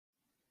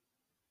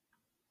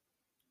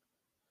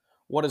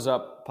What is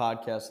up,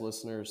 podcast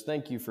listeners?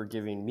 Thank you for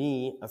giving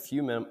me a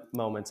few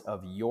moments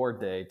of your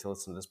day to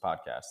listen to this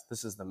podcast.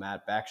 This is the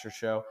Matt Baxter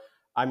Show.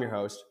 I'm your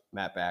host,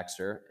 Matt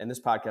Baxter, and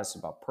this podcast is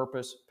about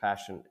purpose,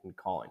 passion, and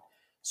calling.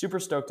 Super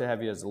stoked to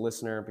have you as a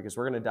listener because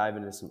we're going to dive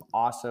into some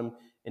awesome,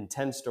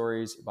 intense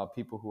stories about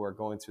people who are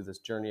going through this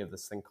journey of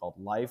this thing called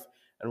life,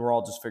 and we're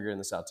all just figuring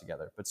this out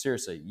together. But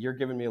seriously, you're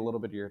giving me a little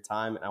bit of your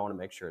time, and I want to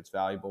make sure it's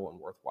valuable and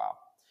worthwhile.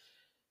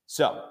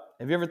 So,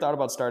 have you ever thought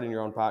about starting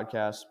your own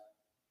podcast?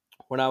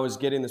 When I was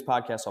getting this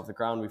podcast off the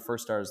ground, we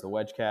first started as the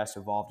Wedgecast,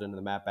 evolved into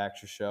the Matt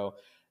Baxter Show.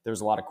 There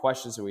was a lot of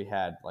questions that we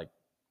had, like,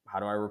 how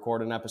do I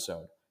record an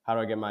episode? How do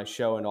I get my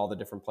show into all the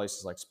different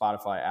places like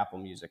Spotify, Apple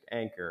Music,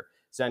 Anchor,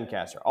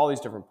 Zencaster, all these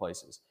different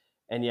places?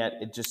 And yet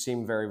it just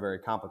seemed very, very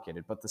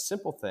complicated. But the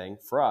simple thing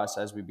for us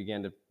as we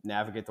began to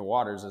navigate the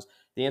waters is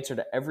the answer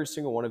to every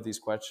single one of these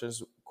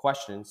questions,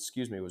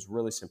 was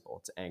really simple.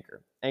 It's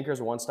Anchor. Anchor is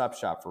a one-stop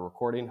shop for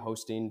recording,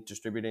 hosting,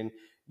 distributing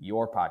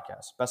your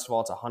podcast. Best of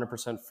all, it's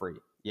 100% free.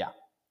 Yeah,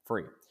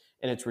 free.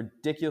 And it's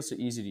ridiculously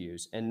easy to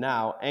use. And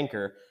now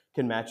Anchor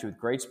can match you with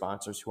great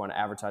sponsors who want to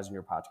advertise on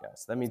your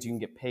podcast. That means you can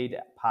get paid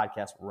at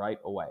podcast right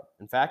away.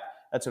 In fact,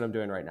 that's what I'm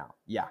doing right now.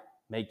 Yeah,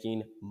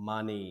 making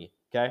money.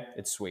 Okay,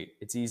 it's sweet.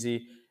 It's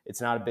easy.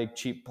 It's not a big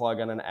cheap plug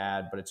on an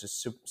ad, but it's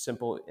just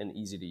simple and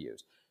easy to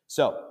use.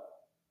 So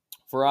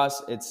for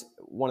us, it's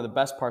one of the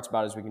best parts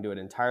about it is we can do it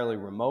entirely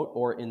remote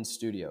or in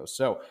studio.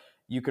 So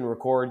you can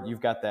record. You've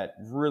got that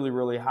really,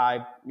 really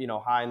high,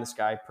 high in the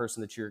sky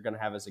person that you're going to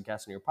have as a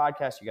guest on your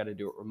podcast. You got to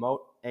do it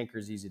remote. Anchor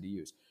is easy to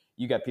use.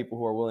 You got people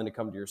who are willing to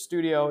come to your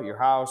studio, your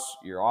house,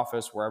 your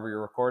office, wherever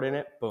you're recording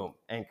it. Boom,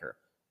 Anchor.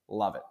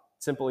 Love it.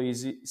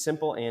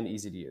 Simple and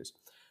easy to use.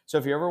 So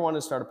if you ever want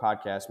to start a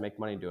podcast, make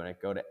money doing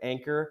it, go to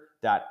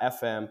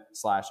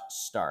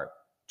anchor.fm/start.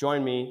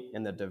 Join me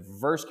in the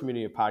diverse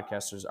community of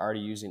podcasters already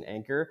using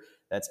Anchor.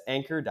 That's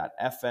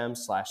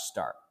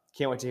anchor.fm/start.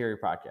 Can't wait to hear your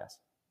podcast.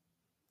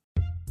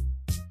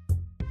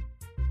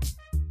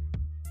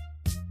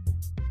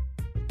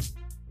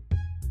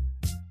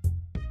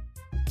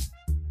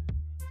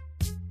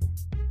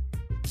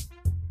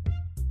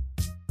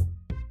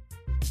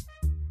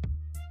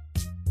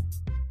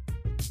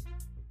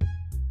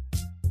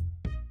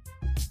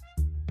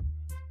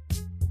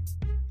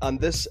 On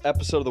this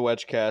episode of the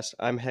Wedgecast,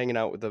 I'm hanging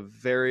out with a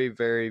very,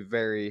 very,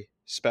 very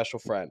special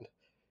friend,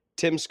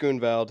 Tim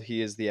Schoonveld.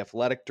 He is the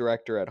athletic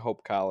director at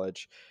Hope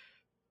College.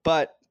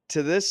 But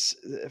for this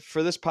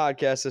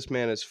podcast, this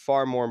man is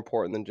far more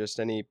important than just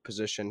any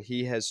position.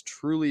 He has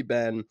truly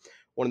been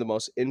one of the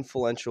most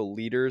influential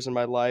leaders in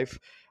my life.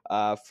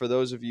 For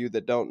those of you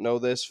that don't know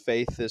this,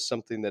 faith is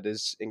something that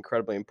is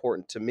incredibly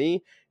important to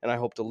me, and I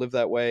hope to live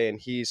that way. And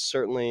he's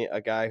certainly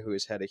a guy who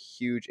has had a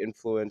huge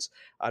influence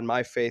on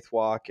my faith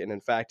walk. And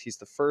in fact, he's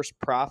the first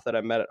prof that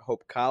I met at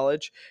Hope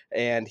College,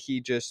 and he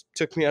just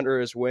took me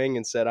under his wing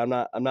and said, I'm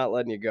not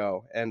letting you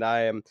go. And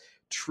I am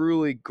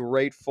truly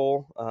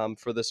grateful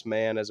for this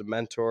man as a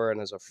mentor and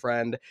as a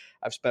friend.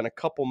 I've spent a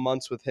couple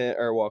weeks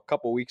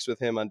with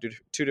him on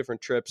two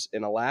different trips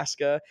in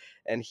Alaska,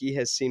 and he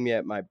has seen me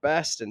at my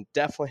best and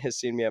definitely has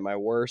seen me at my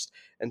worst,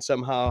 and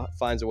somehow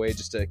finds a way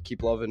just to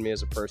keep loving me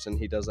as a person.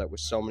 He does that with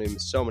so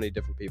many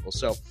different people.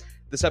 So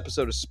this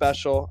episode is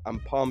special.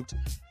 I'm pumped.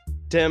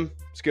 Tim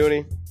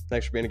Schooney,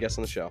 thanks for being a guest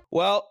on the show.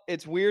 Well,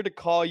 it's weird to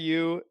call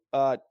you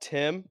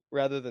Tim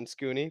rather than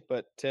Schooney,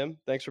 but Tim,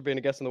 thanks for being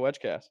a guest on the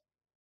Wedgecast.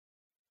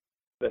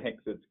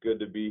 Thanks. It's good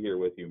to be here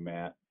with you,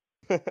 Matt.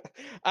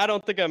 I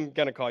don't think I'm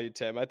going to call you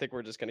Tim. I think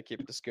we're just going to keep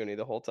it to Schooney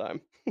the whole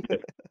time.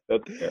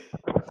 That's fair.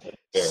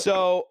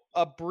 So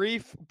a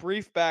brief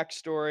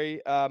backstory.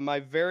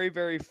 My very,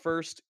 very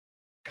first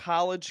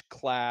college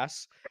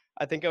class,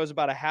 I think I was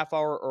about a half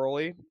hour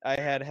early. I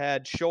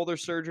had shoulder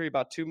surgery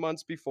about 2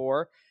 months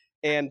before.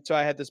 And so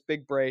I had this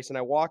big brace, and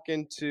I walk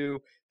into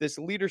this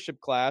leadership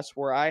class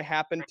where I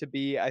happened to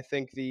be, I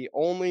think, the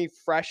only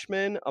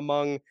freshman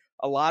among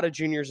a lot of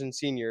juniors and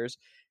seniors.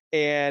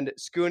 And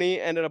Schooney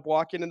ended up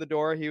walking in the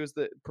door. He was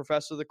the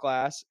professor of the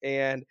class,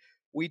 and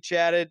we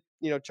chatted,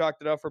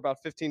 chalked it up for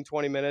about 15,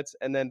 20 minutes.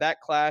 And then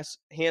that class,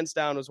 hands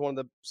down, was one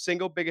of the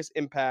single biggest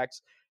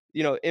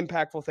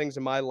impactful things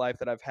in my life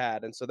that I've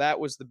had. And so that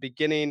was the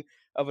beginning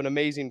of an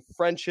amazing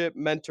friendship,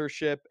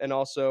 mentorship, and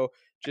also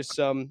just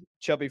some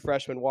chubby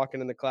freshman walking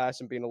in the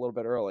class and being a little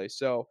bit early.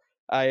 So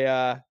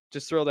I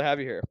just thrilled to have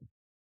you here.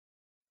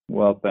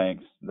 Well,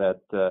 thanks.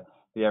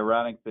 The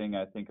ironic thing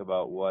I think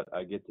about what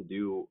I get to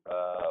do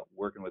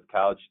working with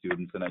college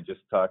students, and I just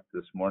talked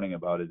this morning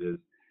about it, is,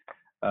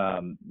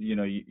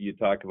 you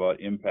talk about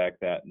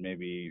impact that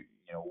maybe,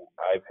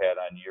 I've had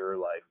on your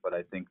life, but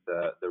I think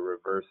the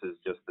reverse is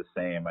just the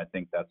same. I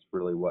think that's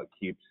really what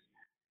keeps,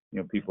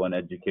 people in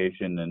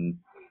education and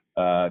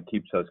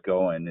keeps us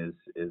going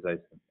is I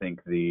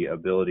think the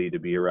ability to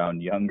be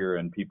around younger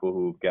and people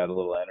who've got a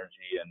little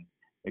energy and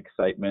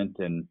excitement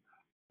and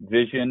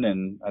vision,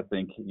 and I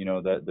think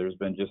that there's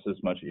been just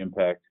as much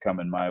impact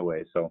coming my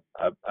way. So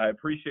I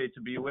appreciate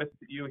to be with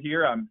you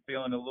here. I'm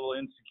feeling a little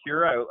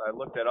insecure. I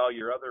looked at all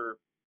your other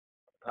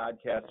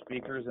podcast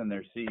speakers and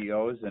their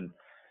CEOs, and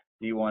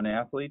D1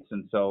 athletes,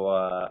 and so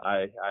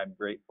I'm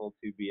grateful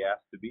to be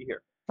asked to be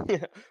here.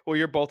 Well,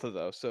 you're both of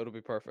those, so it'll be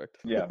perfect.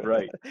 Yeah,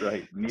 right.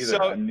 Neither. So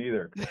I'm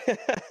neither.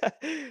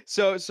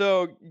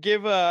 so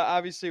give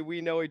obviously we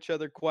know each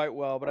other quite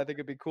well, but I think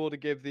it'd be cool to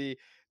give the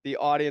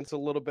audience a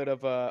little bit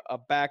of a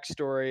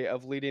backstory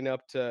of leading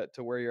up to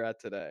where you're at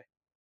today.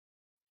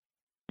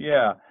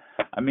 Yeah,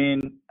 I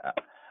mean,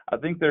 I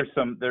think there's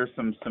some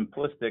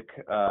simplistic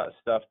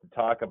stuff to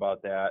talk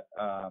about that.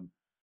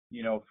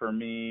 For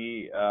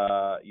me,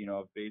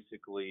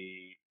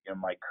 basically,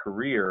 my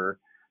career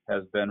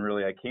has been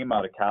really. I came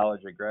out of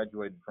college. I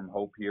graduated from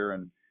Hope here,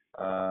 and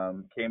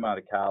came out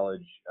of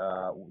college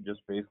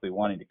just basically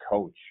wanting to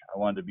coach. I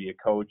wanted to be a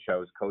coach. I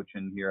was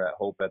coaching here at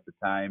Hope at the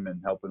time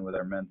and helping with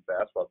our men's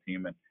basketball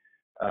team, and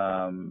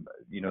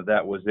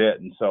that was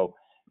it. And so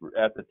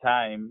at the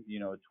time,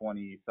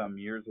 20 some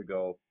years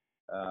ago,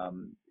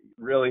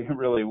 really,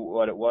 really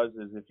what it was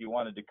is if you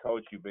wanted to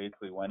coach, you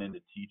basically went into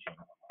teaching.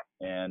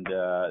 And,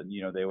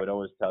 they would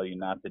always tell you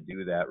not to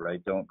do that,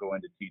 right? Don't go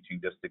into teaching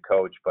just to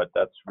coach, but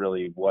that's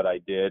really what I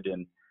did.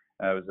 And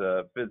I was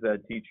a phys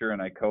ed teacher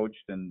and I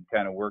coached and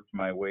kind of worked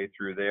my way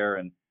through there,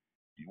 and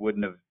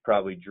wouldn't have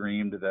probably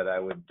dreamed that I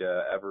would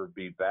ever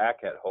be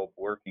back at Hope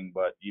working,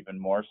 but even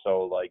more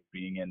so like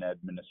being in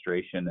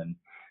administration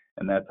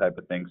and that type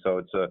of thing. So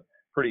it's a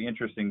pretty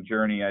interesting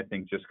journey, I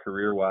think, just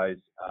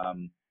career-wise,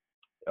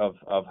 of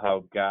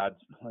how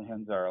God's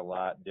plans are a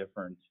lot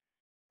different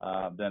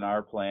than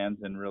our plans,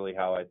 and really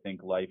how I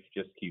think life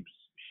just keeps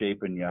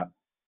shaping you.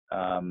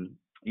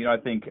 I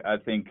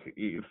think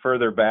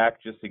further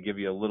back, just to give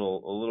you a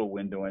little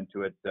window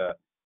into it.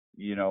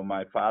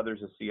 My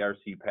father's a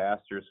CRC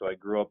pastor, so I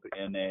grew up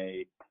in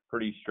a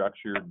pretty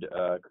structured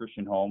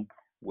Christian home,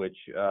 which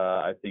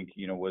I think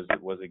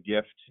was a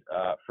gift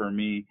for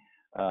me.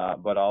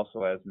 But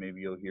also, as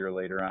maybe you'll hear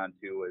later on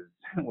too,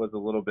 was a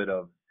little bit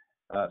of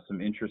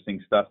some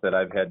interesting stuff that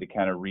I've had to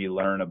kind of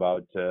relearn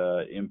about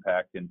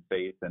impact and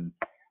faith and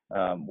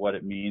what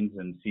it means,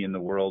 and seeing the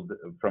world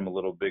from a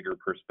little bigger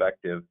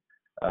perspective.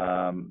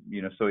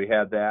 So he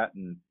had that,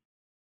 and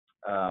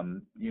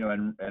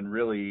and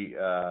really,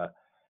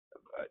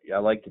 I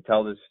like to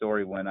tell this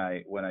story when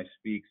I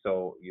speak.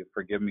 So you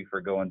forgive me for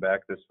going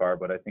back this far,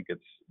 but I think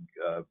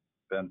it's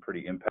been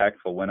pretty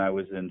impactful. When I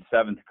was in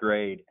 7th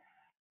grade,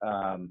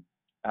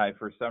 I,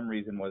 for some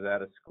reason, was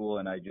at a school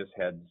and I just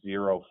had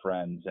zero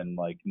friends and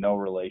like no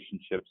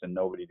relationships and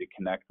nobody to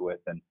connect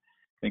with, and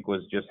I think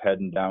was just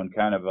heading down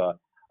kind of a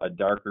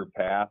darker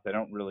path. I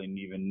don't really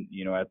even,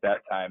 at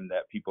that time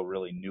that people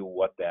really knew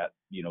what that,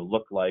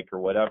 looked like or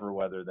whatever,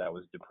 whether that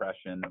was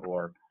depression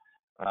or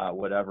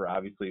whatever.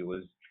 Obviously, it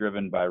was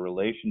driven by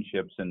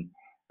relationships. And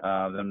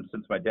then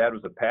since my dad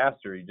was a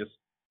pastor,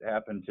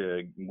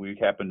 we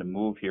happened to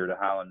move here to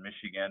Holland,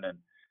 Michigan,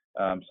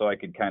 and so I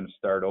could kind of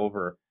start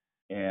over.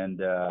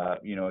 And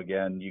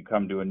again, you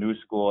come to a new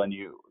school, and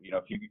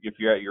if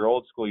you're at your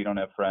old school, you don't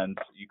have friends.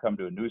 You come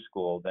to a new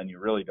school, then you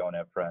really don't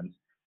have friends.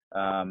 So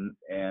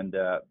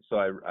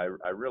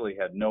I really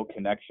had no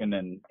connection,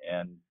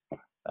 and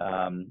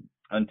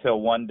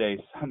until one day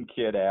some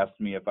kid asked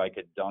me if I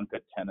could dunk a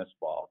tennis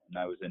ball, and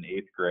I was in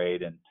 8th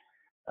grade, and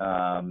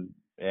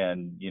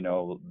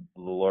the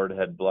Lord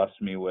had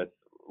blessed me with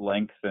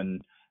length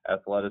and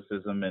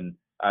athleticism, and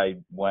I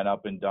went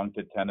up and dunked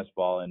a tennis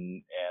ball,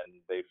 and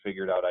they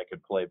figured out I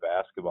could play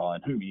basketball,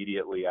 and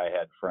immediately I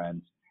had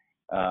friends,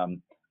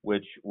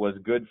 which was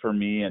good for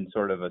me, and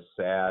sort of a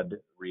sad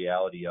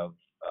reality of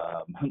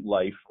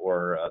life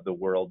or the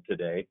world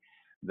today,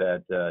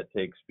 that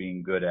takes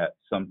being good at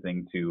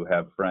something to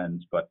have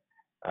friends. But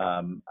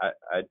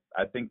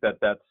I think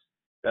that's at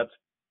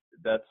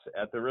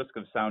the risk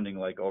of sounding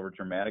like over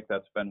dramatic,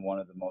 that's been one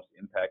of the most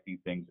impacting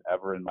things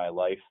ever in my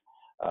life.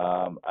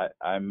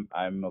 I'm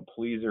a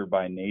pleaser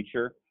by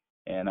nature,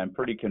 and I'm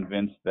pretty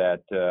convinced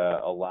that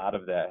a lot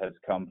of that has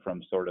come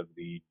from sort of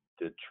the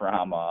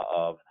trauma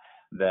of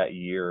that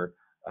year.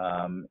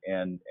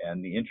 And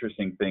the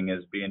interesting thing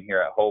is, being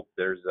here at Hope,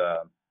 there's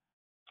a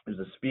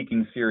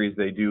speaking series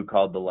they do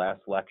called The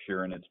Last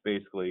Lecture, and it's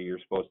basically you're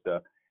supposed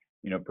to,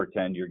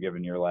 pretend you're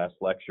giving your last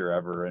lecture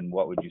ever, and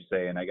what would you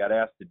say? And I got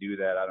asked to do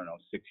that, I don't know,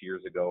 6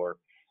 years ago or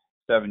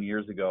 7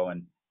 years ago,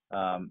 and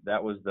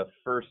that was the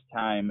first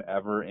time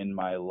ever in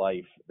my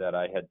life that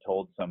I had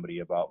told somebody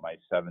about my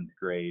 7th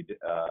grade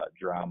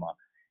drama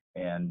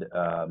and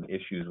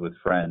issues with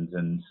friends.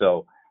 And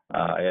so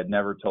I had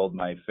never told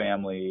my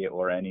family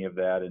or any of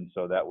that, and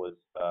so that was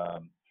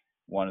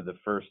one of the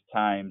first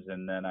times.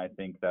 And then I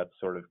think that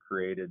sort of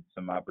created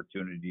some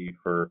opportunity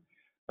for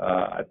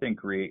I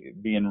think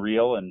being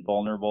real and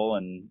vulnerable,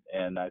 and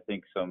I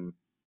think some,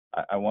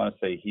 I want to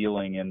say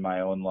healing in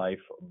my own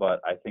life,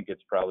 but I think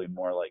it's probably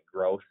more like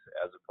growth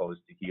as opposed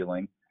to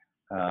healing.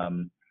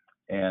 Then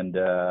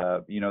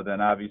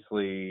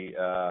obviously,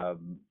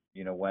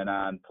 went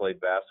on, played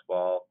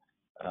basketball,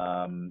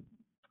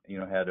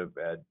 had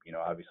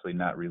obviously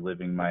not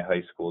reliving my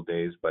high school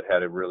days, but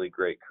had a really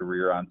great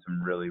career on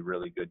some really,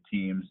 really good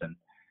teams.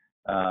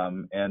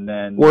 And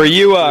then were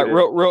you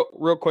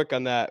real quick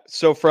on that?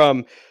 So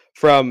from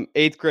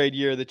 8th grade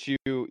year that you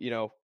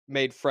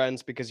made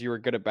friends because you were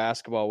good at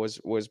basketball.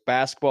 Was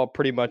basketball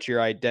pretty much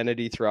your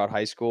identity throughout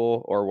high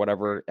school or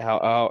whatever,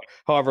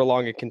 however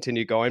long it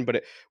continued going?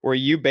 But were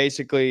you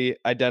basically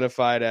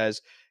identified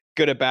as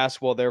good at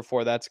basketball,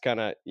 therefore that's kind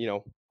of,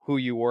 who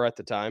you were at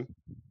the time?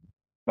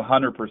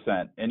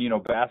 100%.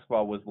 And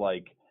basketball was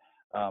like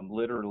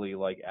literally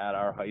like at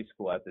our high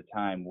school at the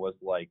time was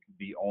like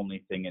the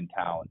only thing in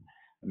town.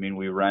 I mean,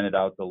 we rented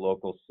out the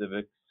local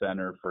civic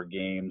center for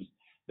games.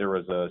 There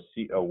was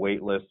a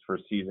wait list for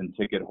season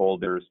ticket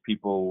holders.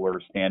 People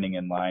were standing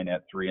in line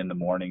at 3 in the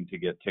morning to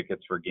get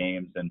tickets for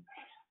games. And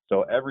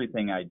so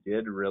everything I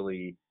did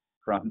really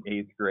from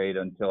eighth grade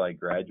until I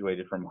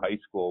graduated from high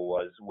school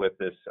was with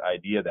this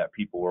idea that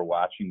people were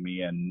watching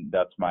me and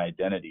that's my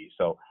identity.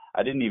 So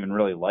I didn't even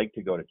really like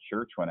to go to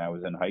church when I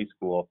was in high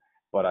school,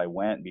 but I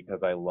went because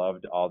I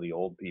loved all the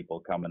old people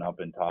coming up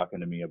and talking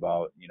to me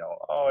about,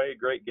 oh, hey,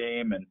 great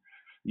game, and,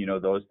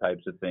 those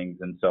types of things.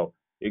 And so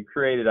it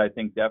created, I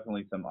think,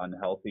 definitely some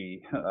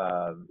unhealthy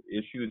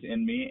issues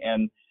in me.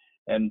 And,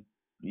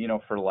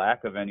 for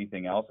lack of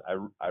anything else,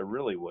 I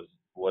really was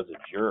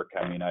a jerk.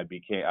 I mean, I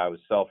was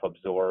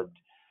self-absorbed.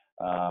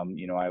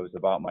 I was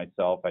about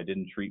myself. I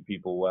didn't treat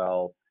people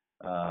well.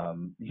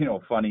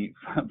 Funny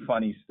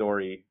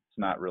story. It's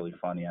not really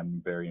funny.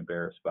 I'm very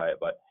embarrassed by it,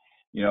 but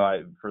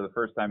for the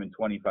first time in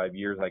 25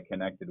 years, I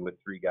connected with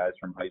 3 guys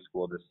from high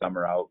school this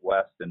summer out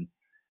west, and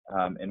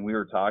we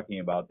were talking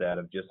about that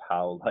of just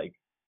how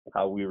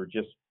we were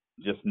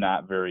just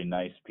not very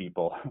nice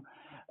people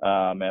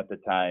at the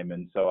time.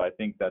 And so I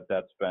think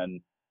that's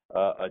been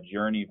a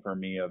journey for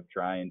me of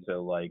trying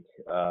to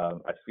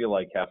I feel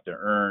like have to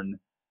earn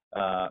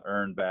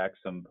back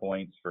some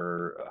points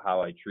for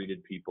how I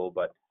treated people.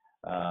 But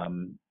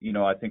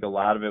I think a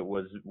lot of it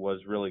was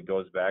really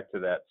goes back to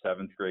that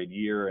 7th grade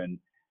year and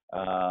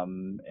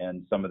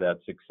some of that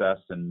success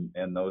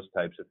and those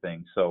types of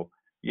things. So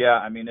yeah,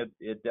 I mean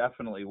it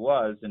definitely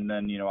was. And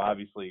then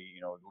obviously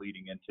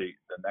leading into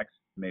the next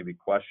maybe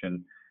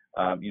question,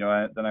 I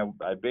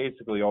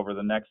basically over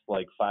the next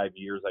 5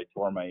 years I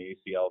tore my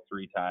ACL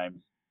 3 times,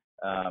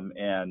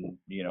 and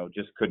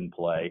just couldn't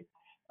play.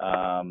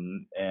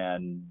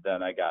 And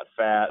then I got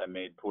fat. I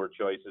made poor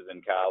choices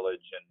in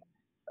college,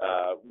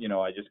 and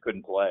I just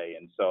couldn't play.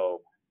 And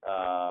so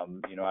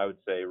I would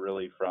say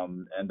really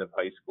from end of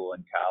high school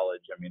and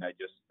college, I mean, I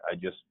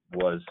just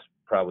was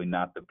probably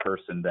not the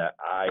person that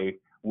I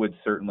would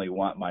certainly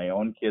want my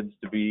own kids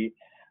to be,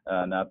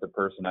 not the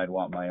person I'd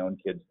want my own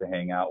kids to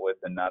hang out with,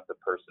 and not the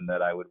person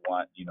that I would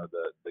want,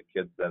 the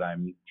kids that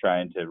I'm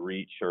trying to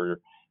reach or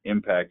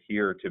impact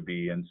here to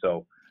be. And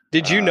so,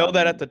 Did you know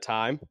that at the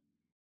time?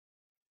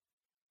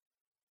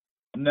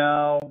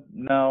 No.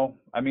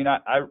 I mean,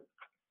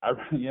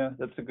 yeah,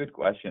 that's a good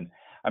question.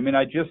 I mean,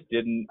 I just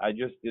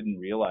didn't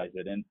realize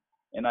it. And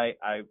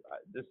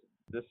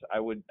this, I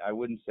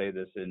wouldn't say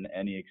this in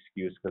any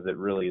excuse because it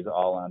really is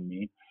all on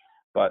me.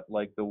 But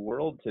the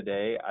world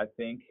today, I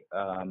think,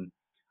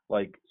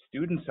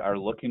 students are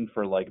looking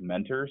for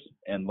mentors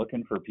and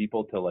looking for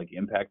people to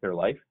impact their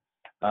life,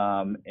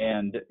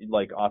 and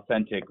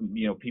authentic,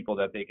 people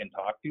that they can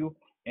talk to.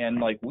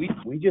 And we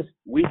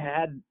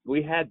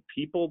had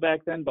people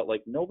back then, but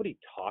nobody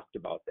talked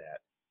about that.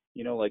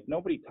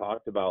 Nobody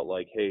talked about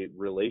hey,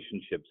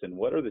 relationships and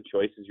what are the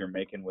choices you're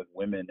making with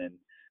women and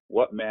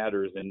what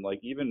matters. And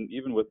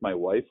even with my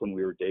wife when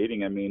we were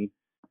dating, I mean,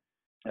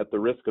 at the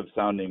risk of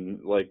sounding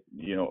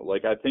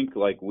I think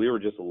we were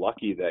just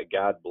lucky that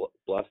God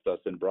blessed us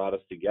and brought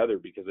us together,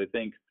 because I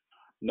think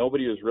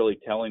nobody was really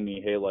telling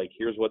me, hey,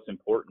 here's what's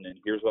important and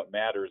here's what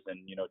matters,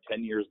 and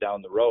 10 years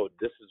down the road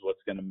this is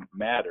what's going to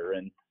matter.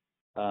 And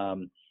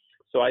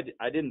so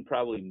I didn't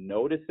probably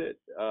notice it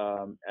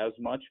as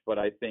much, but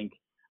I think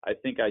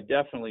I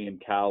definitely in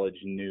college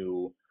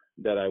knew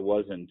that I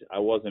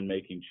wasn't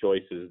making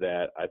choices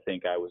that I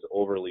think I was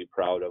overly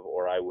proud of,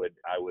 or I would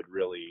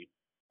really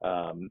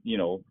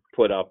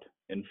put up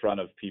in front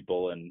of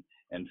people and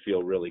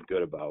feel really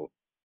good about.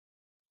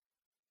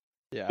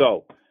 Yeah.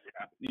 So,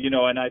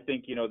 and I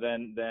think,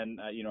 then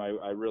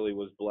I really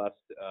was blessed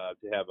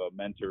to have a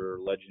mentor,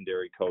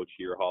 legendary coach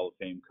here, Hall of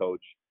Fame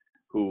coach,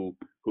 who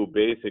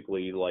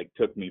basically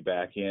took me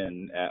back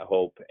in at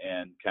Hope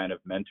and kind of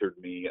mentored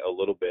me a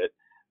little bit,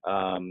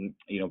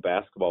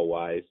 basketball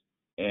wise,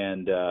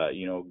 and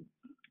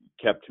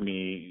kept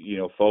me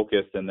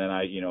focused. And then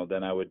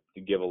I would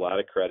give a lot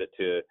of credit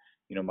to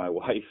my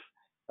wife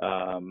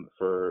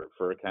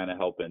for kind of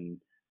helping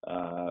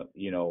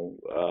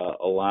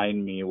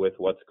align me with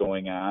what's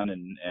going on.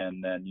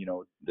 And then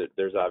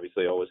there's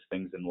obviously always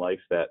things in life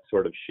that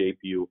sort of shape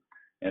you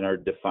and are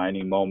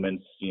defining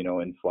moments,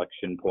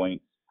 inflection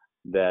points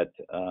that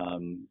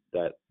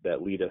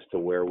lead us to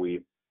where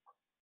we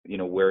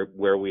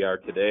where we are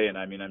today. And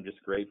I mean, I'm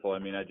just grateful. I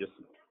mean, I just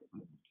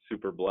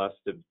super blessed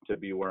to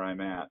be where I'm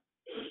at.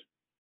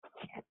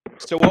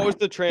 So what was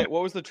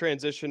the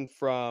transition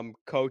from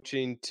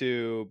coaching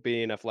to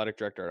being athletic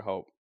director at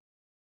Hope?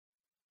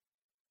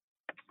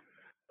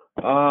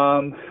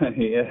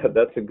 Yeah,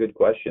 that's a good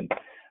question.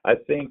 I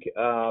think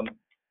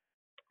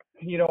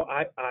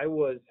I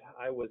was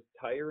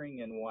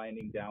tiring and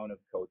winding down of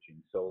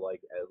coaching. So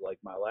like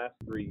my last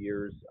 3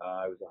 years,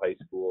 I was a high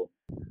school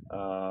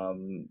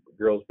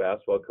girls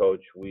basketball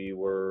coach. We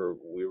were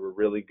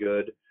really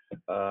good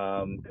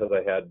because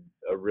I had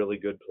a really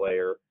good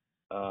player,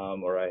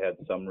 or I had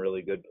some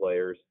really good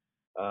players.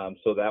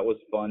 So that was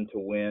fun to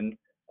win.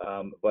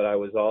 But I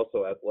was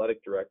also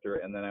athletic director,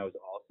 and then I was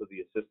also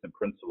the assistant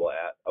principal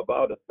at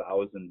about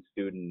 1,000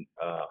 student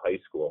high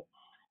school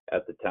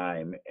at the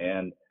time.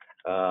 And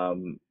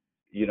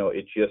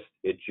it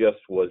just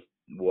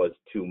was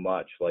too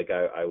much. Like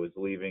I was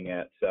leaving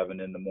at 7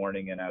 in the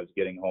morning and I was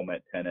getting home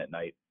at 10 at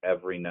night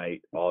every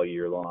night all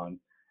year long,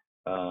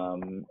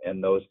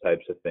 and those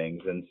types of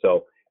things. And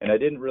I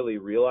didn't really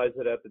realize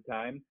it at the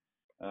time.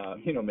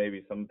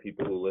 Maybe some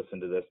people who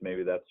listen to this,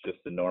 maybe that's just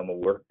a normal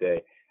work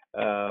day.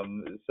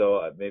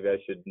 So maybe I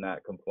should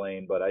not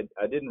complain, but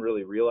I didn't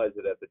really realize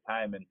it at the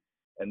time.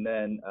 And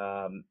then,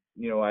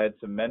 I had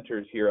some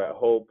mentors here at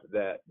Hope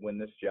that when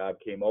this job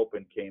came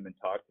open, came and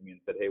talked to me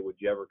and said, "Hey, would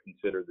you ever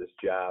consider this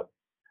job?"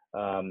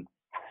 I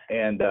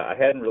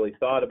hadn't really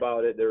thought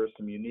about it. There were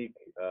some unique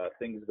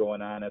things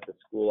going on at the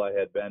school I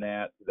had been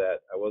at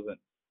that I wasn't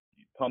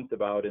pumped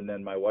about. And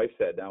then my wife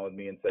sat down with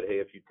me and said, "Hey,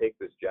 if you take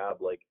this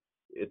job, like,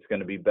 it's going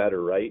to be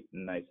better, right?"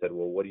 And I said,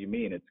 "Well, what do you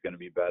mean it's going to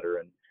be better?"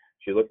 And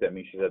she looked at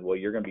me, she said, "Well,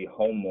 you're going to be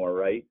home more,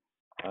 right?"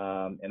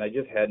 And I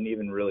just hadn't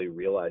even really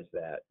realized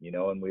that,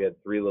 and we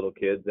had 3 little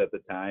kids at the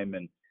time,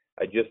 and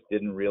I just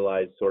didn't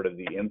realize sort of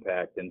the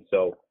impact. And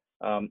so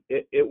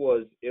it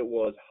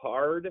was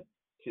hard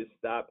to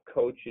stop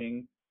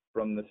coaching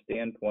from the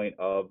standpoint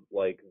of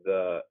like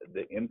the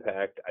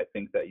impact I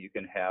think that you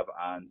can have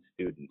on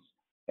students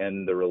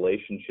and the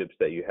relationships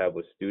that you have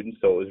with students.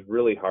 So it was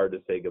really hard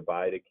to say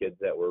goodbye to kids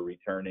that were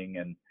returning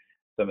and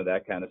some of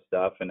that kind of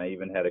stuff. And I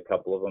even had a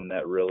couple of them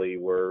that really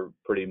were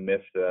pretty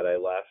miffed that I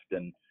left,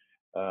 and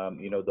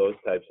those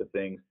types of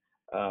things.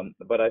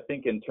 But I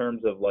think in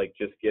terms of like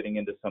just getting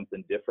into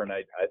something different,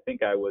 I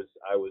think I was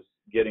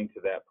getting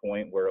to that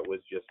point where it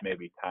was just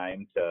maybe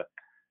time to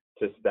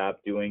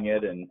stop doing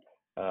it. And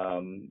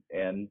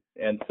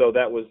so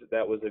that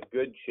was a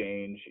good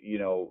change,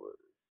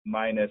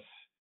 minus,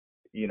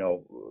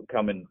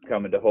 coming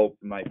to Hope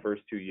my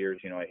first 2 years,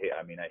 I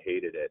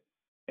hated it.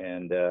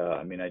 And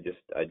I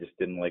just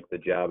didn't like the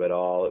job at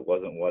all. It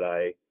wasn't what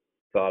I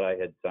thought I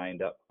had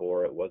signed up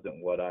for. It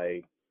wasn't what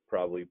I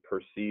probably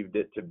perceived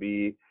it to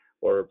be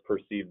or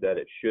perceived that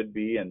it should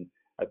be. And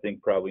I think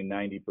probably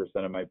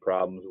 90% of my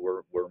problems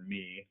were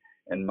me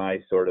and my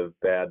sort of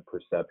bad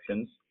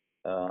perceptions.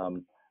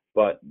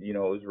 But it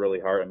was really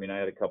hard. I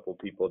had a couple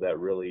people that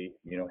really,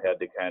 had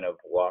to kind of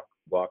walk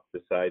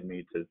beside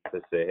me to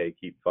say, "Hey,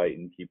 keep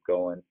fighting, keep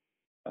going."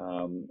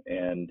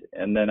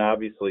 And then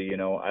obviously,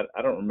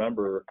 I don't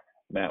remember,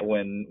 Matt,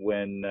 when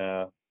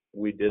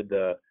we did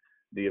the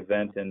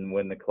event and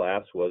when the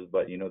class was,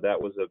 but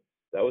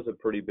that was a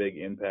pretty big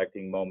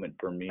impacting moment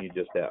for me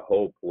just at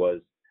Hope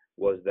was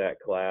that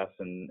class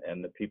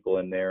and the people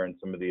in there and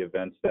some of the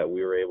events that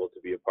we were able to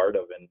be a part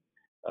of, and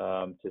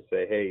to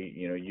say, "Hey,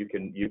 you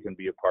can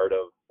be a part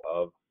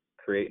of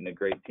creating a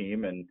great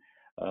team and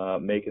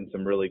making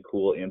some really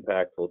cool,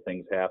 impactful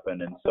things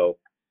happen." And so,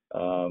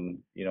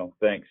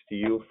 thanks to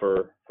you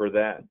for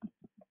that.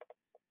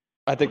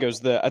 I think it was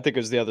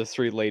the other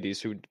 3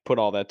 ladies who put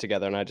all that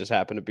together, and I just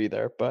happened to be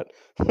there. But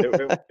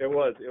it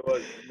was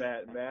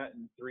Matt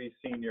and 3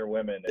 senior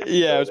women. And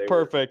yeah, so it was they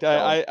perfect.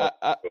 were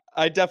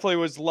I definitely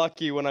was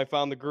lucky when I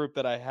found the group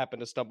that I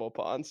happened to stumble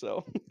upon.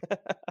 So,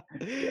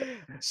 yeah,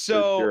 for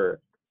so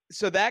sure.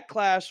 so that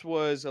class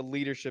was a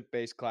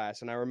leadership-based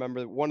class, and I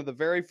remember one of the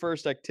very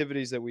first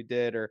activities that we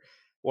did, or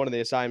one of the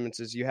assignments,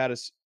 is you had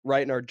us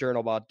write in our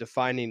journal about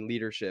defining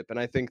leadership. And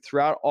I think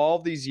throughout all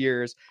of these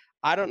years,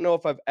 I don't know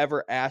if I've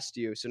ever asked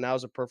you, so now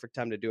is a perfect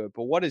time to do it.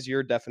 But what is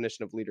your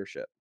definition of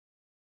leadership?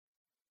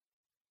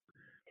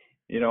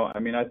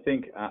 I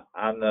think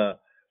I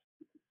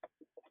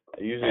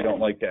usually don't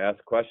like to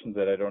ask questions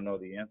that I don't know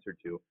the answer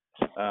to.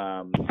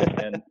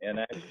 And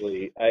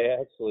actually, I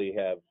actually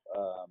have,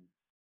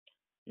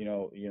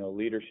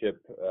 leadership.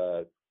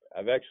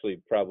 I've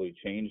actually probably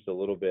changed a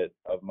little bit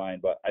of mine,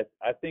 but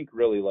I think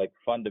really, like,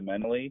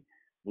 fundamentally,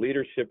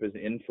 leadership is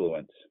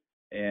influence.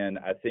 And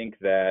I think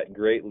that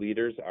great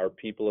leaders are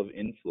people of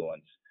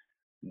influence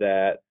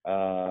that,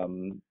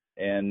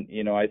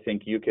 I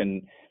think you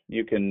can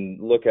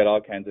look at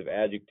all kinds of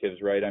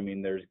adjectives, right?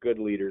 There's good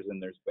leaders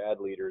and there's bad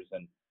leaders.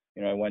 And,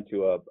 I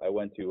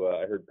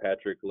heard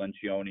Patrick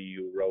Lencioni,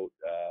 who wrote,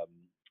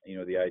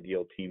 The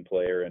Ideal Team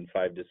Player and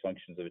 5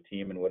 Dysfunctions of a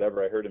Team and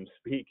whatever. I heard him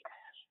speak.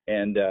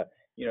 And,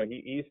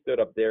 he stood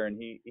up there and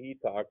he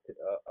talked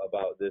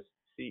about this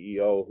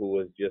CEO who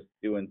was just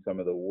doing some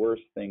of the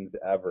worst things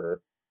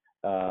ever.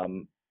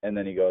 And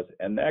then he goes,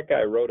 and that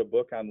guy wrote a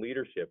book on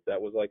leadership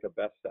that was like a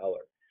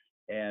bestseller.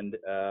 And,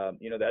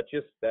 that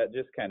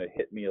just kind of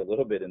hit me a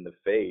little bit in the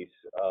face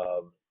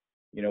of,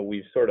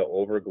 we've sort of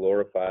over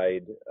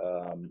glorified,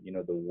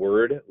 the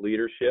word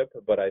leadership,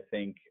 but I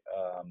think,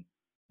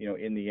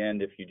 in the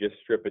end, if you just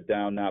strip it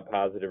down, not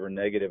positive or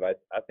negative, I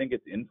think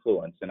it's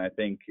influence. And I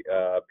think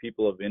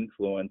people of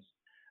influence,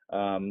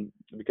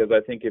 because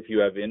I think if you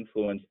have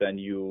influence, then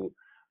you're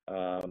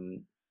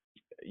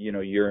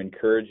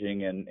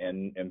encouraging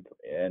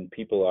and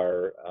people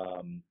are,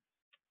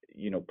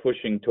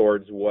 pushing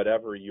towards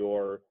wherever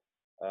your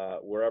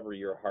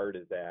heart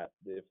is at,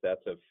 if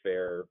that's a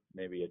fair,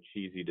 maybe a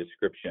cheesy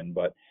description.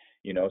 But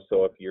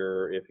so if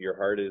your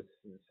heart is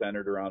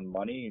centered around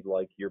money,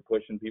 like, you're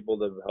pushing people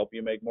to help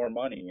you make more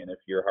money. And if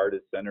your heart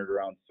is centered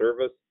around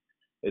service,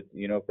 if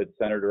it's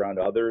centered around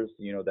others,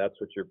 that's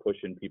what you're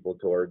pushing people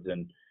towards.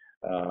 And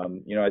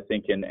I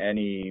think in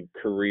any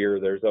career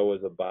there's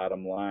always a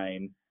bottom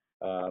line.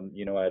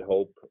 I'd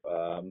hope,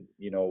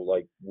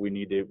 like, we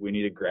need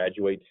to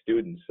graduate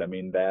students. I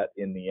mean, that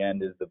in the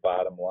end is the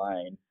bottom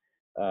line.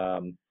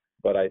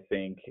 But I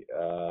think,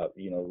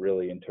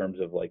 really in terms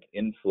of like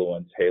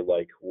influence, hey,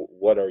 like,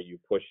 what are you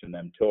pushing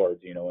them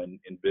towards?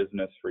 In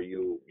business for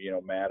you,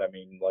 Matt, I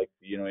mean, like,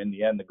 in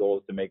the end, the goal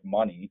is to make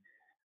money.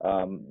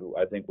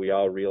 I think we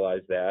all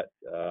realize that,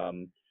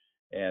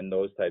 and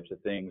those types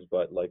of things.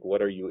 But like,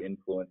 what are you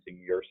influencing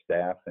your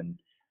staff and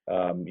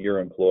your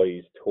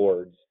employees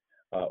towards?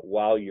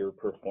 While you're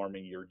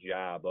performing your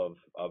job of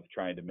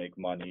trying to make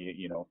money,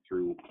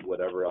 through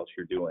whatever else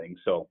you're doing.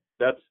 So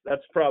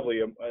that's probably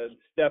it's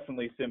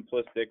definitely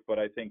simplistic, but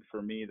I think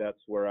for me that's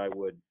where I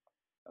would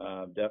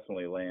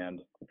definitely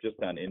land, just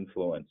on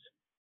influence.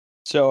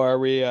 So are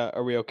we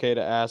okay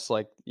to ask,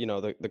 like,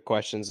 the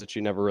questions that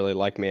you never really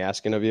like me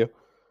asking of you?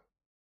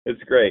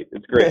 It's great.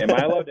 It's great. Am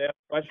I allowed to ask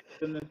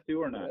questions in this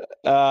too, or not?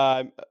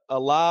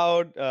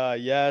 Allowed,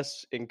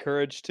 yes.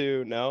 Encouraged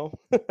to, no.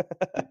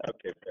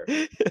 Okay,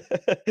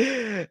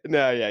 fair.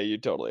 No, yeah, you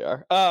totally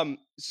are.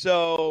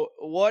 So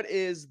what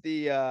is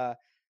the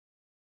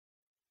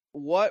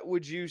what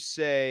would you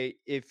say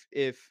if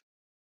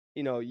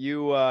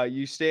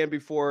you stand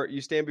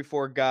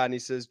before God and he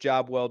says,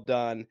 "Job well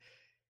done."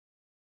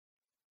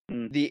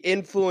 The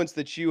influence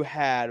that you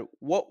had,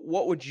 what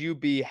would you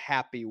be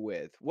happy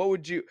with? What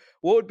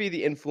would be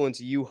the influence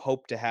you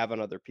hope to have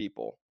on other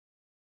people?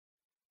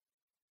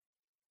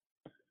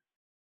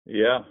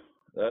 Yeah,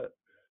 that.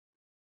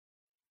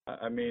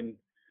 I mean,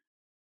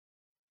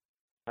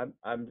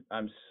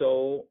 I'm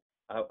so.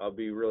 I'll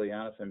be really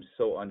honest. I'm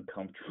so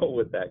uncomfortable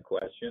with that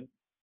question.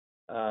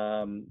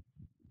 Um,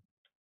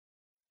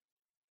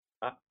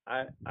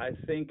 I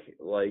think,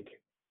 like,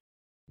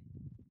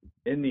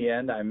 in the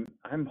end, I'm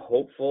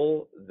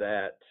hopeful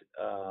that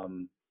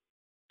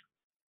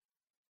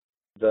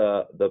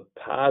the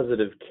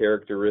positive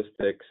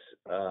characteristics,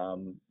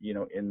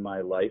 in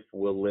my life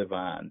will live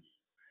on.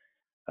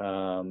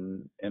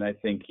 And I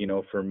think,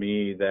 for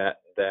me, that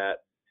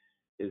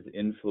is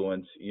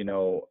influence.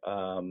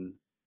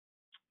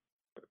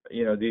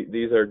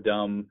 These are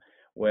dumb.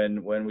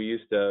 When we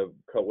used to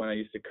when I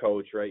used to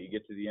coach, right? You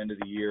get to the end of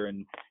the year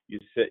and you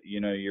sit,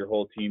 your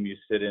whole team, you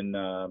sit in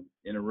a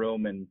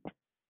room, and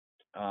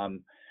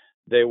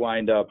they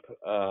wind up,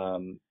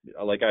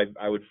 like,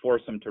 I would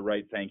force them to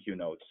write thank you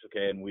notes,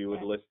 okay? And we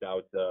would list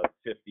out the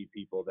 50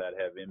 people that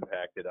have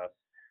impacted us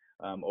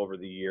over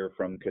the year,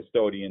 from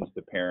custodians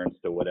to parents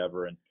to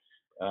whatever, and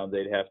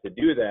they'd have to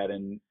do that,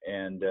 and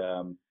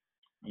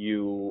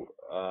you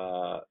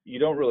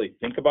don't really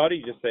think about it.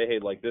 You just say, hey,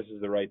 like, this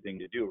is the right thing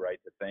to do, right?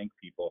 To thank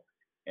people.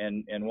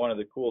 And one of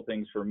the cool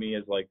things for me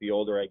is, like, the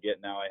older I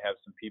get now, I have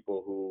some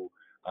people who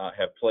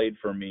have played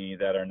for me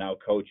that are now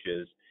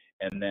coaches.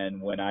 And then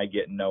when I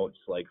get notes,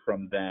 like,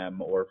 from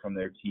them or from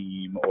their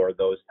team or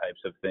those types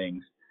of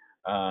things,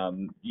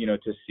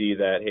 to see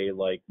that, hey,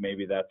 like,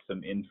 maybe that's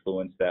some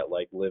influence that,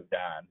 like, lived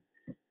on.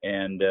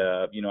 And,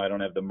 I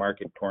don't have the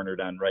market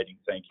cornered on writing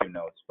thank you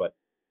notes, but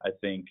I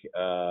think,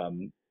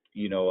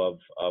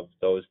 of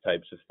those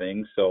types of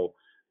things. So,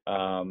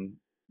 I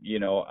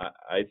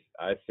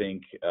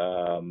think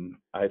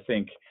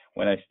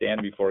when I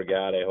stand before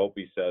God, I hope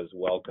he says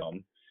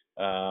welcome,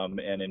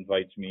 and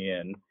invites me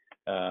in.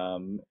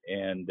 I'm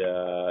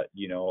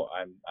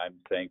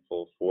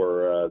thankful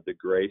for the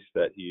grace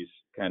that he's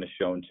kind of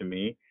shown to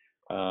me.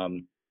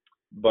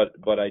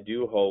 But I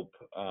do hope,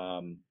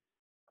 I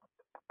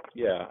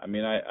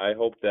mean, I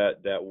hope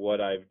that what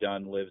I've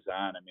done lives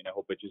on. I mean, I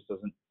hope it just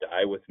doesn't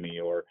die with me,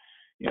 or,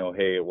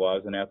 hey, well, I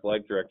was an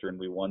athletic director and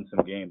we won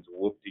some games,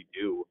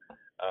 whoop-de-doo,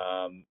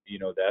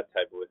 that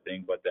type of a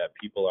thing, but that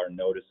people are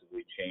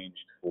noticeably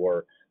changed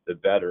for the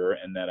better,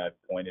 and that I've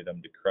pointed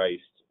them to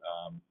Christ,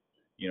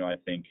 I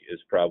think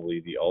is probably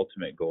the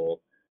ultimate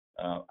goal.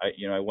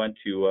 I went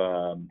to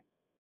a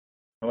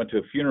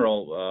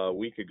funeral a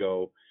week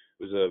ago.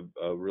 It was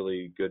a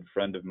really good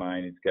friend of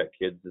mine. He's got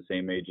kids the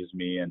same age as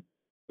me, and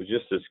was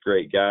just this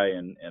great guy.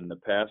 And the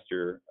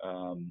pastor,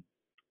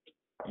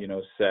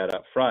 sat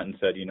up front and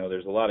said,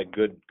 there's a lot of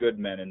good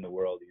men in the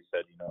world. He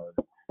said,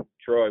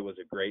 Troy was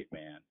a great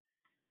man.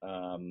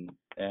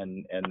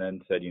 And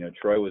then said,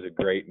 Troy was a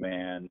great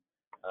man,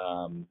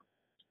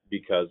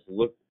 because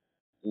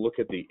look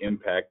at the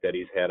impact that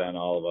he's had on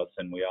all of us.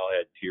 And we all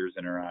had tears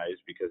in our eyes,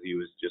 because he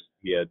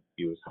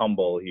was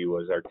humble, he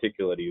was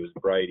articulate, he was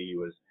bright, he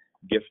was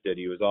gifted.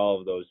 He was all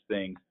of those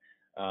things.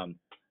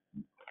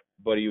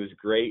 But he was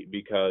great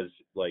because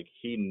like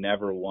he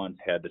never once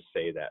had to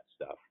say that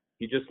stuff.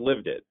 He just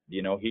lived it.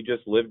 He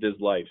just lived his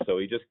life. So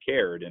he just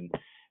cared. And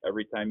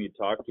every time you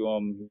talk to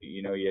him,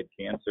 he had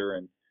cancer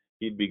and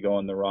he'd be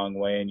going the wrong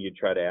way and you'd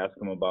try to ask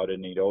him about it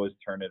and he'd always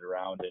turn it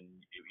around and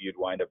you'd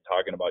wind up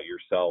talking about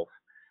yourself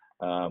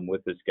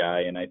with this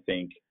guy. And I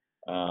think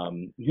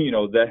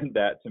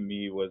that to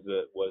me was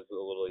a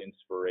little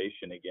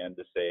inspiration again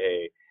to say,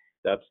 hey,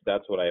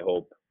 that's what I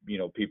hope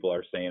people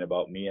are saying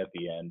about me at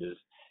the end is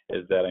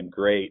that I'm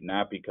great,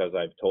 not because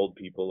I've told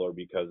people or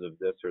because of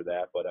this or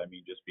that, but I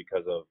mean just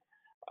because of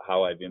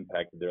how I've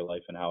impacted their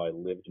life and how I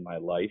lived my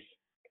life.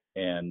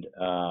 And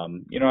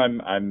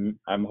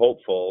I'm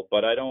hopeful,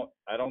 but I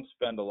don't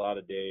spend a lot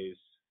of days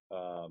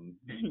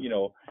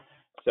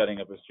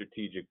setting up a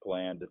strategic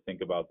plan to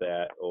think about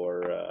that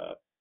or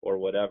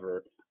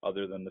whatever,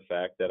 other than the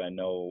fact that I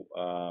know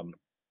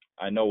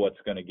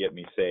what's going to get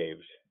me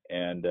saved,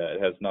 and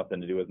it has nothing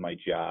to do with my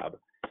job.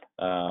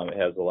 It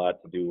has a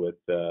lot to do with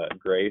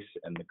grace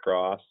and the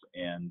cross,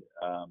 and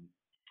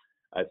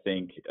I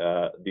think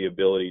the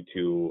ability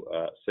to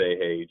say,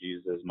 "Hey,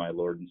 Jesus is my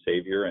Lord and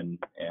Savior," and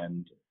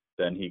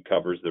then He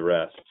covers the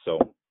rest. So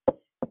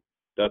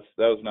that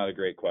was not a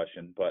great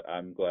question, but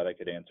I'm glad I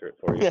could answer it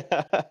for you.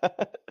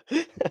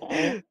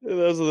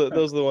 Those are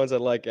the ones I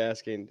like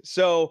asking.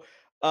 So,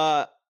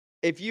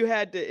 if you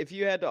had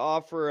to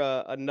offer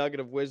a nugget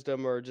of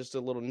wisdom or just a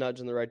little nudge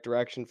in the right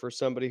direction for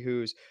somebody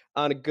who's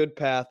on a good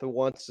path and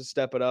wants to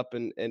step it up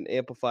and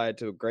amplify it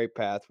to a great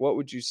path, what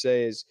would you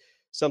say is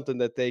something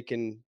that they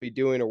can be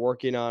doing or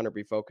working on or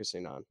be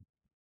focusing on?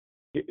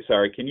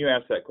 Sorry, can you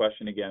ask that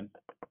question again?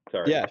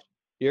 Sorry. Yeah,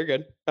 you're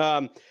good.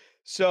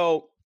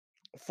 So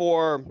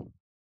for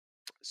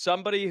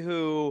somebody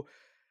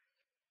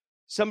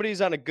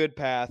somebody's on a good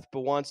path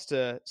but wants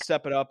to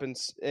step it up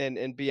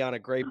and be on a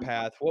great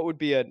path, what would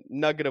be a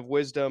nugget of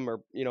wisdom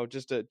or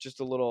just a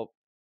little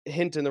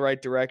hint in the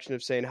right direction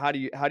of saying how do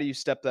you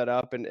step that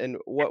up and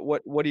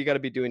what do you got to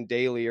be doing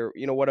daily or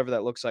whatever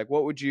that looks like?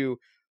 What would you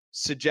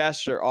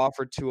suggest or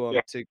offer to them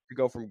Yeah. to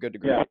go from good to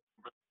Yeah.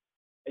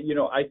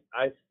 great?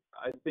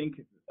 I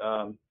think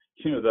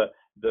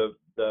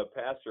the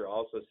pastor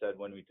also said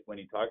when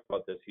he talked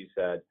about this, he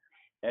said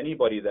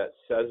anybody that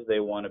says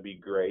they want to be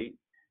great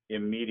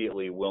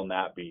immediately will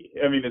not be.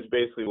 I mean, it's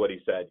basically what he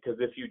said,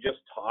 because if you just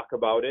talk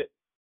about it,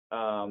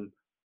 I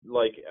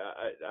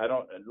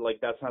don't like,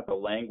 that's not the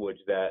language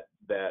that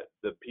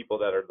the people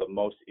that are the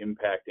most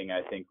impacting,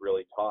 I think,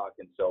 really talk.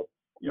 And so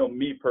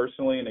me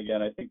personally, and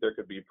again, I think there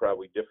could be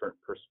probably different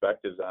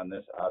perspectives on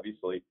this,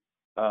 obviously.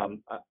 I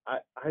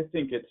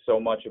think it's so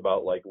much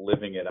about like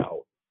living it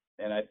out.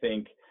 And I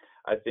think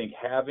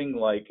having,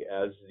 like,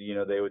 as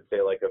they would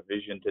say, like a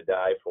vision to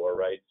die for,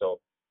 right?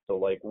 So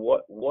like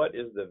what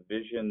is the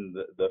vision,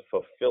 the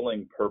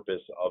fulfilling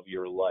purpose of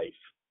your life?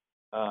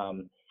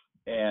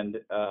 And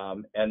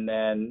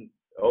then,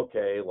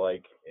 okay,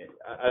 like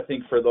I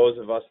think for those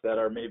of us that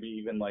are maybe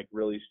even like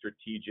really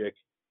strategic,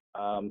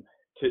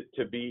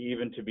 to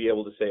be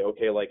able to say,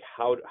 okay, like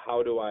how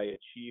do I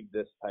achieve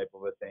this type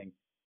of a thing?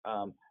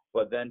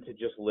 But then to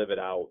just live it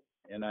out.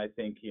 And I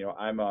think,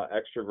 I'm an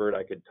extrovert.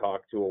 I could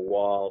talk to a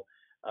wall.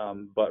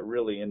 But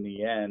really in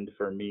the end,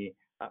 for me,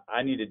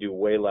 I need to do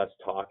way less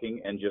talking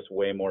and just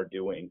way more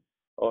doing.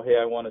 Oh, hey,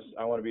 I want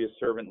to be a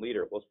servant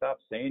leader. Well, stop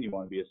saying you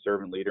want to be a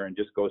servant leader and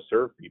just go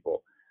serve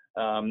people.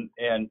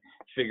 And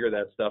figure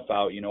that stuff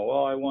out.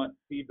 Oh, I want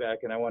feedback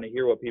and I want to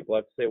hear what people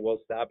have to say. Well,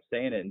 stop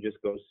saying it and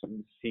just go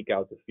seek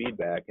out the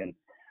feedback. And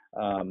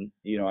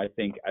I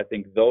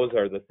think those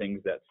are the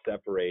things that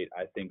separate,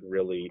 I think,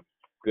 really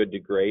good to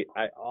great.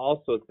 I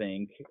also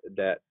think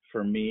that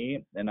for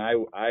me, and I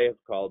have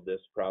called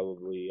this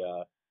probably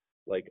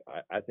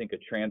I think a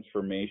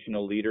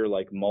transformational leader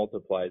like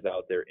multiplies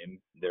out their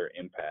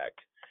impact.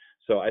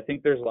 So I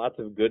think there's lots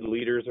of good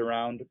leaders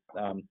around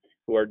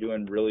who are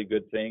doing really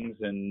good things,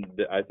 and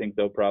I think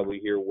they'll probably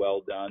hear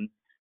well done.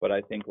 But I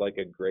think like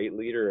a great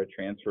leader, a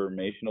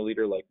transformational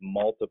leader, like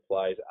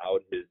multiplies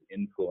out his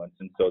influence.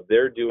 And so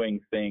they're doing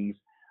things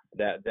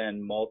that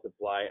then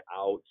multiply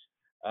out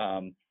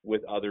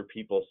with other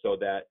people, so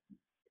that,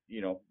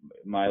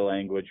 my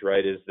language,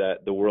 right, is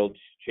that the world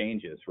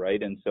changes,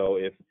 right? And so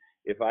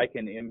if I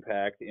can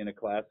impact in a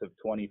class of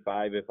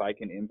 25, if I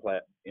can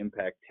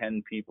impact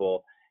 10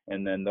 people,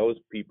 and then those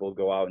people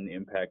go out and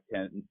impact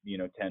 10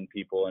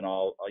 people, and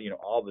all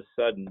of a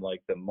sudden,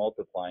 like, the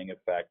multiplying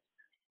effect,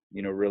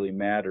 really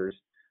matters.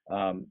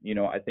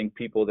 I think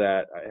people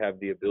that have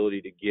the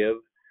ability to give,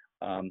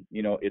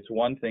 it's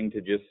one thing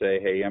to just say,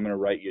 hey, I'm going to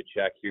write you a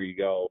check, here you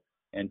go,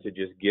 and to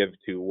just give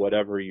to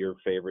whatever your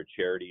favorite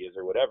charity is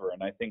or whatever.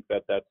 And I think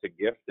that that's a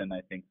gift. And I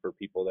think for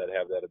people that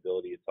have that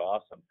ability, it's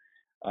awesome.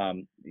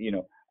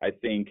 I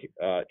think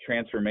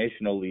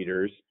transformational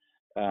leaders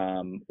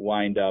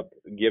wind up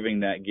giving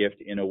that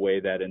gift in a way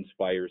that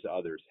inspires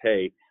others.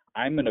 Hey,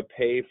 I'm going to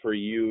pay for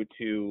you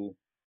to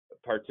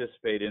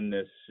participate in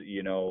this,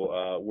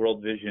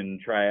 World Vision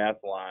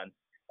triathlon,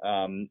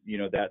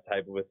 that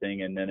type of a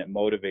thing. And then it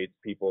motivates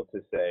people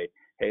to say,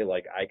 hey,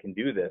 like I can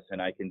do this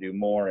and I can do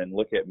more. And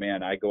look at,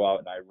 man, I go out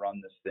and I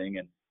run this thing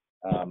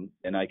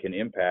and I can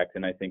impact.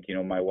 And I think,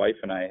 my wife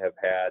and I have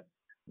had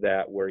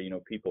that where,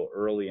 people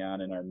early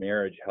on in our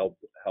marriage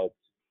helped,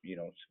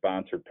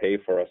 sponsor, pay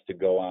for us to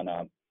go on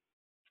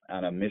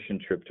a mission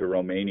trip to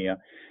Romania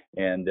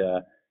and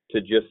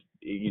to just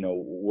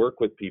work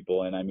with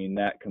people. And I mean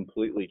that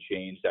completely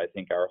changed, I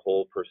think, our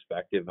whole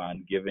perspective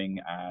on giving,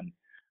 on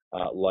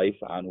life,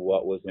 on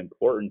what was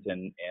important.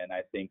 And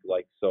I think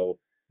like, so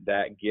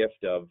that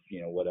gift of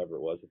whatever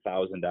it was,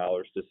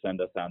 $1,000 to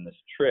send us on this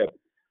trip,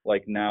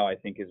 like now I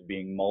think is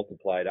being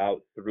multiplied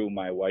out through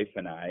my wife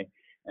and I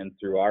and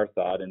through our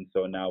thought. And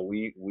so now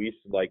we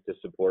like to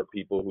support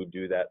people who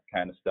do that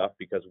kind of stuff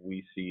because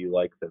we see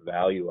like the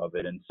value of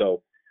it. And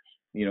so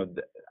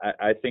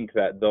I think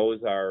that those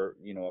are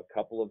a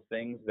couple of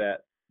things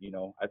that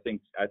I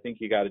think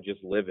you got to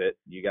just live it.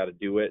 You got to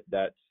do it.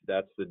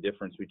 That's the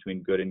difference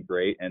between good and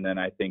great. And then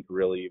I think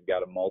really you've got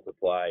to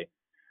multiply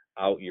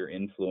out your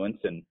influence.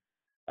 And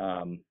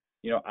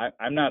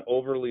I'm not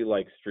overly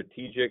like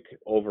strategic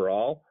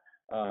overall,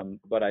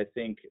 but I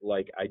think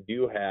like I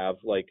do have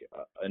like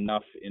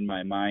enough in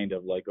my mind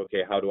of like,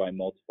 okay, how do I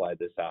multiply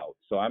this out?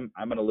 So I'm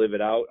going to live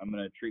it out. I'm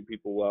going to treat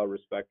people well,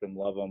 respect them,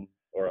 love them,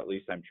 or at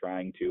least I'm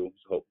trying to.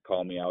 So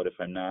call me out if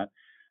I'm not.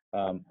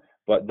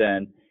 But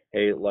then,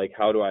 hey, like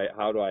how do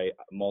I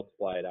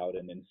multiply it out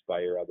and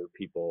inspire other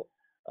people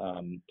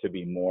to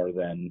be more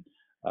than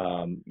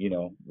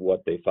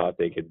what they thought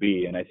they could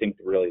be? And I think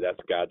really that's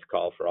God's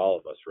call for all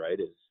of us, right?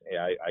 Is, hey,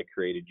 I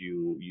created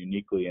you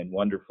uniquely and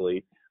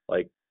wonderfully.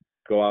 Like,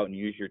 go out and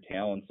use your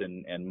talents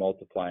and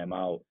multiply them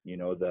out.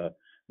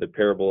 The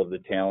parable of the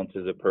talents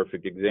is a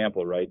perfect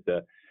example, right?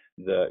 The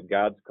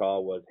God's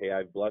call was, hey,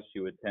 I've blessed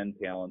you with 10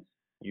 talents.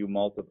 You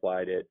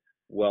multiplied it.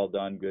 Well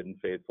done, good and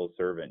faithful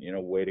servant.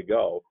 Way to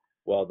go.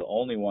 Well, the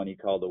only one he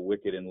called a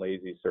wicked and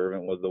lazy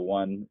servant was the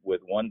one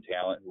with 1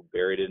 talent who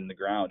buried it in the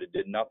ground. It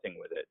did nothing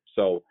with it.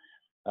 So,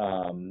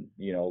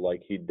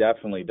 like he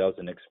definitely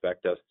doesn't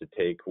expect us to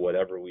take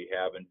whatever we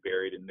have and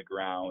bury it in the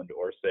ground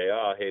or say,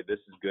 oh, hey, this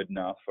is good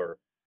enough or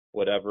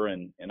whatever.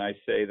 And I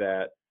say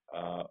that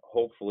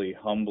hopefully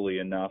humbly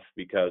enough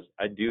because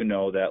I do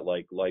know that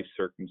like life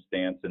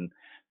circumstance and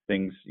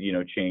things,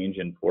 change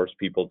and force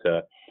people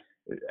to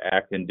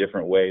act in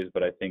different ways.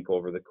 But I think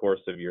over the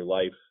course of your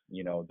life,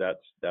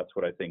 that's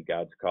what I think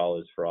God's call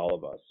is for all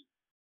of us.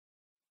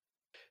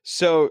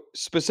 So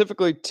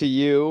specifically to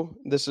you,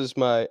 this is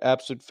my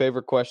absolute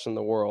favorite question in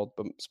the world,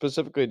 but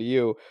specifically to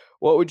you,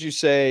 what would you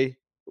say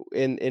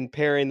in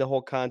pairing the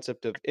whole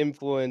concept of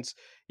influence,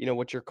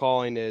 what you're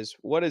calling is,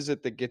 what is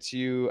it that gets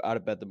you out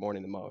of bed the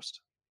morning the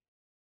most?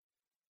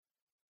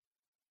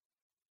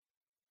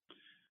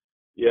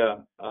 Yeah.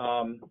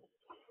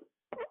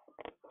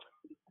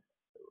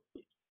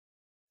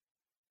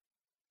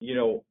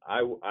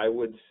 I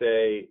would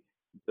say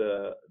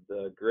the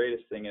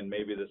greatest thing, and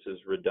maybe this is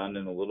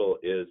redundant a little,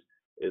 is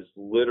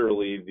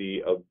literally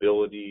the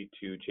ability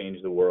to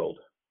change the world.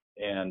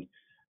 And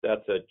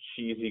that's a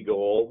cheesy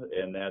goal,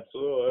 and that's,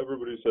 oh,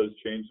 everybody says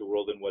change the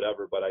world and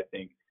whatever. But I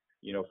think,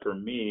 for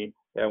me,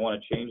 I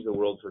want to change the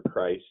world for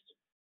Christ.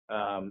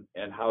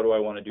 And how do I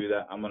want to do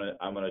that? I'm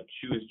gonna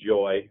choose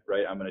joy,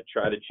 right? I'm gonna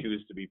try to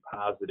choose to be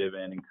positive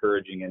and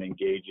encouraging and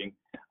engaging,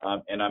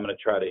 and I'm gonna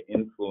try to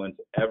influence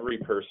every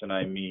person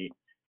I meet,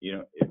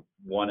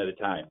 one at a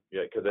time.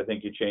 Yeah, because I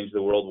think you change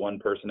the world one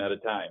person at a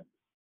time.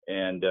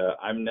 And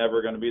I'm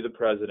never gonna be the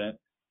president.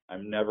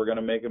 I'm never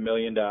gonna make $1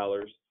 million.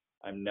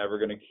 I'm never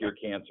gonna cure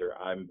cancer.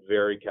 I'm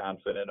very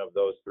confident of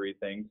those 3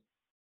 things.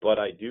 But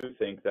I do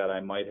think that I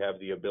might have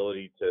the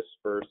ability to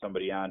spur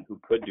somebody on who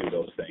could do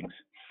those things.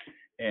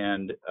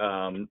 And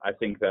I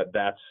think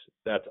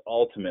that's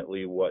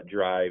ultimately what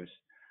drives,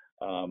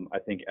 I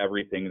think,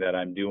 everything that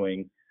I'm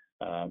doing.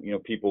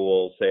 People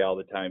will say all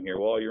the time here,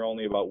 well, you're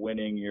only about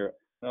winning.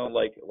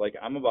 Like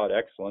I'm about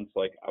excellence.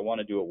 Like I want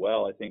to do it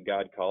well. I think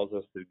God calls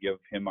us to give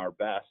him our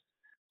best.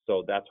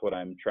 So that's what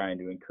I'm trying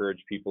to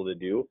encourage people to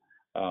do.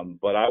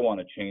 But I want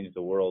to change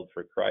the world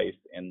for Christ,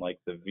 and like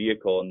the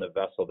vehicle and the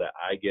vessel that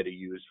I get to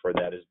use for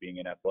that is being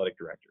an athletic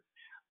director.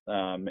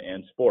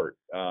 And sport.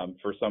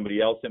 For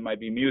somebody else, it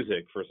might be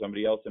music. For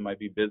somebody else, it might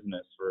be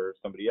business. For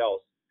somebody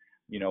else,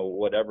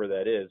 whatever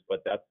that is.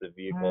 But that's the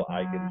vehicle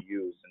I can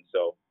use. And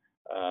so,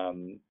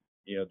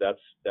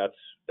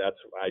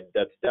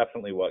 that's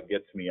definitely what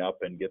gets me up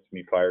and gets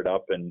me fired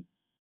up. And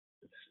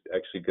it's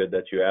actually good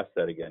that you asked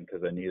that again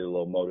because I needed a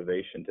little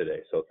motivation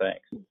today. So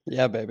thanks.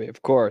 Yeah, baby,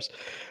 of course.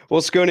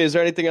 Well, Schoonie, is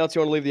there anything else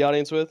you want to leave the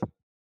audience with?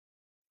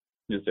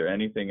 Is there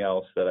anything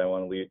else that I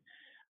want to leave?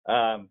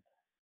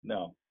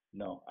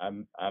 No,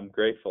 I'm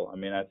grateful. I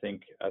mean, I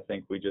think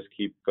we just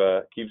keep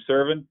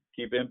serving,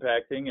 keep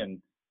impacting,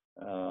 and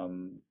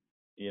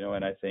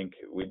and I think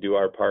we do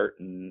our part,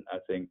 and I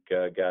think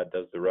God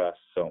does the rest.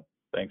 So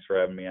thanks for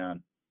having me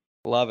on.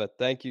 Love it.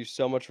 Thank you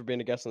so much for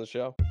being a guest on the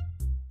show.